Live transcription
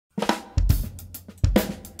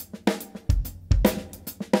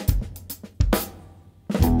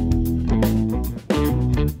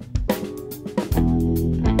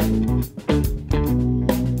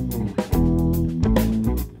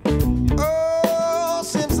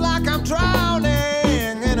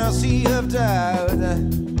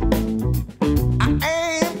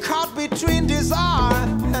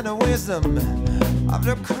wisdom of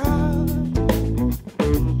the crowd.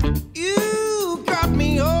 You got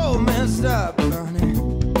me all messed up, honey,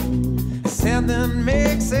 sending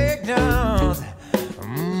mixed signals.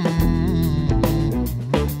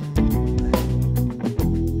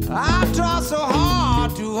 I try so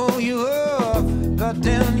hard to hold you up, but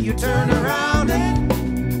then you turn around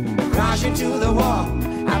and crash into the wall.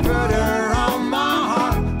 I put her on my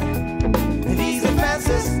heart. These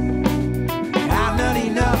offenses are not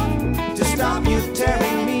enough to stop you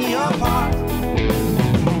tearing me apart.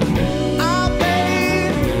 I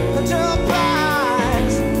paid the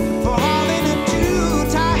price for holding it too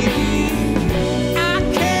tightly. I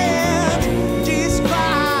can't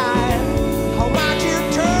describe how much you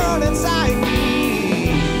turn inside me.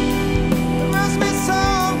 There must be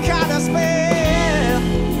some kind of spell,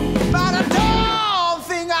 but I don't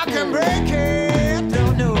think I can break it.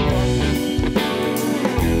 Don't know.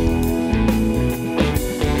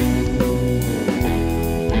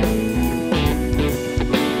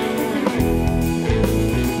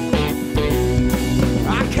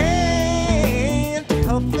 I can't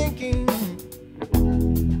help thinking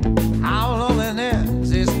how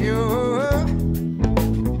loneliness is pure.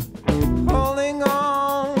 Holding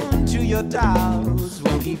on to your doubts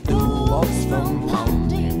will keep the walls from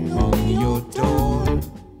pounding on your door.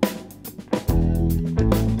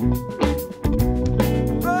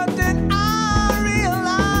 But then I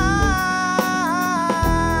realized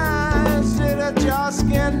that I just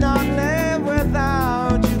cannot live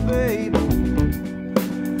without you, baby.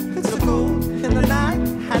 It's so cold in the night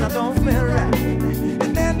and I don't feel right.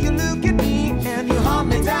 And then you look at me and you hunt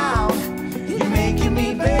me down. You're making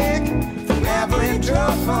me beg from every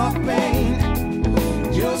drop of pain.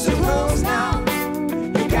 You're so close now,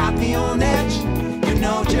 you got me on edge. You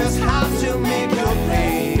know just how to make your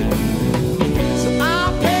play. So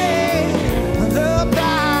I'll pay the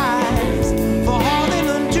price for holding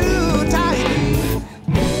on too tightly.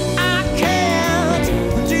 I can't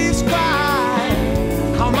describe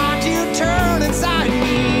how much you turn inside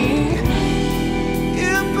me.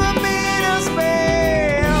 You put me in a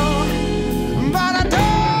spell, but I don't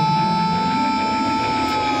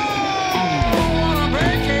wanna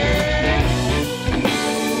break it.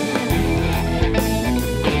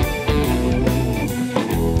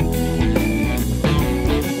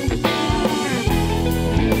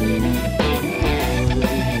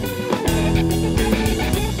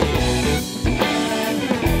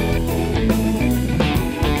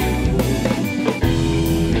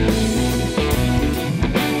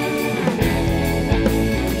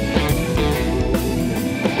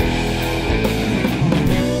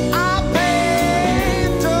 I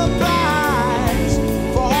paid the price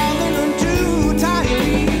for holding on too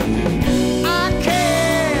tightly. I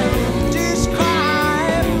can't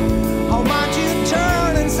describe how much you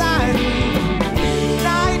turn inside me.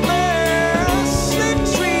 Nightmares, sleep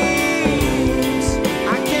dreams, I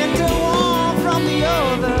can't tell one from the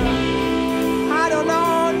other. I don't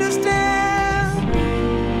understand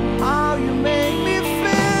how you make me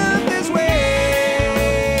feel this way.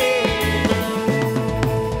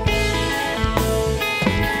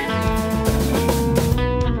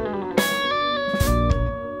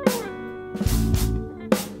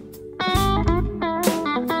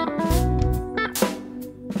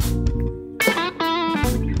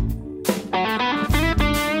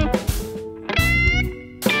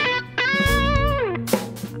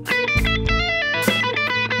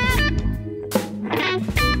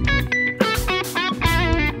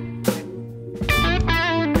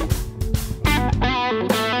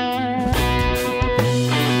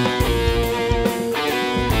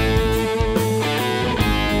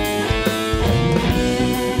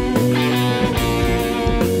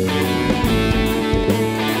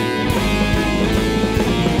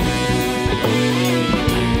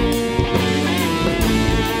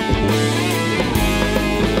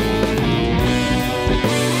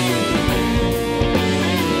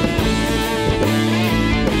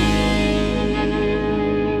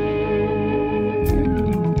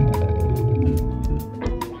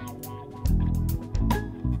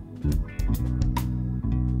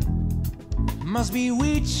 Must be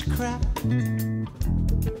witchcraft.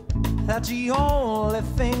 That's the only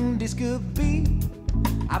thing this could be.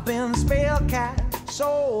 I've been spell cast,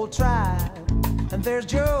 soul tried, and there's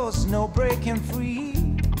just no breaking free.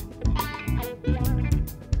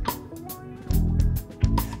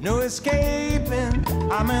 No escaping,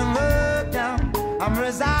 I'm in lockdown. I'm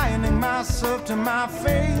resigning myself to my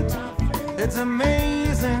fate. It's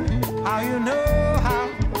amazing how you know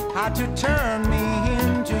how to turn me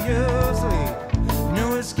into your slave.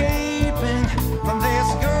 No escaping from this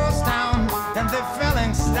ghost town and the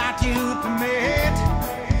feelings that you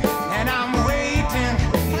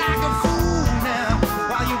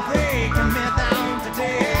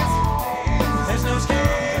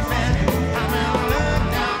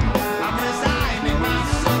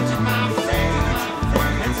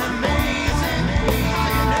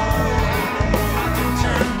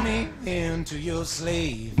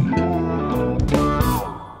slave.